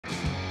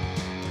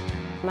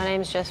My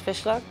name is Jess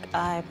Fishlock.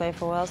 I play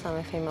for Wales. I'm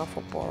a female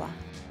footballer.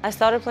 I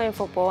started playing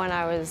football when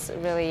I was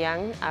really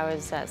young. I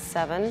was at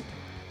 7.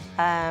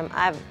 I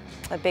have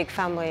a big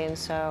family, and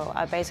so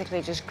I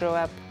basically just grew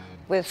up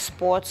with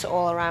sports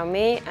all around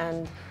me,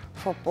 and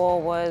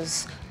football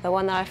was the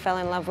one that I fell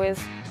in love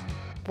with.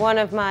 One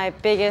of my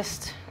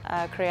biggest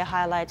career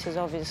highlights is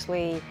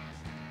obviously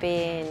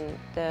being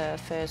the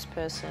first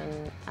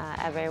person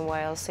ever in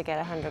Wales to get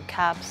 100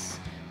 caps.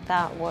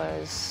 That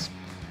was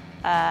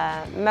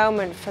a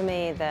moment for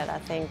me that I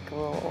think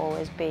will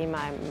always be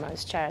my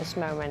most cherished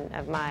moment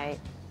of my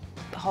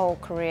whole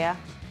career.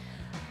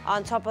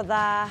 On top of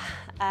that,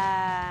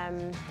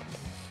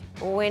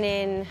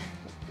 winning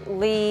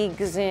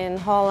leagues in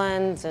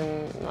Holland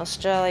and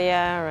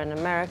Australia and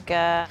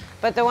America.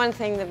 But the one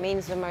thing that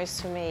means the most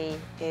to me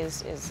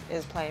is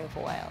playing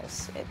for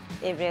Wales.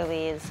 It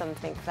really is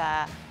something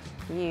that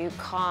you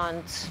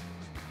can't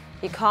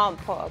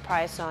put a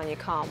price on, you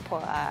can't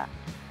put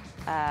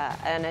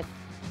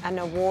an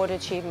award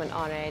achievement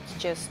on it.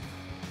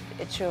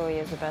 It truly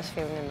is the best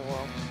feeling in the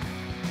world.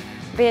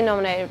 Being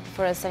nominated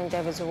for a St.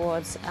 David's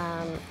Awards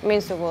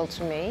means the world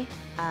to me.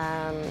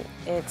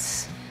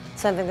 It's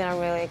something that I'm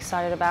really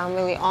excited about. I'm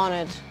really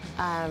honoured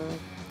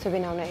to be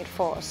nominated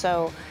for.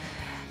 So,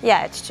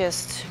 yeah, it's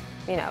just,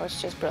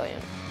 it's just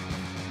brilliant.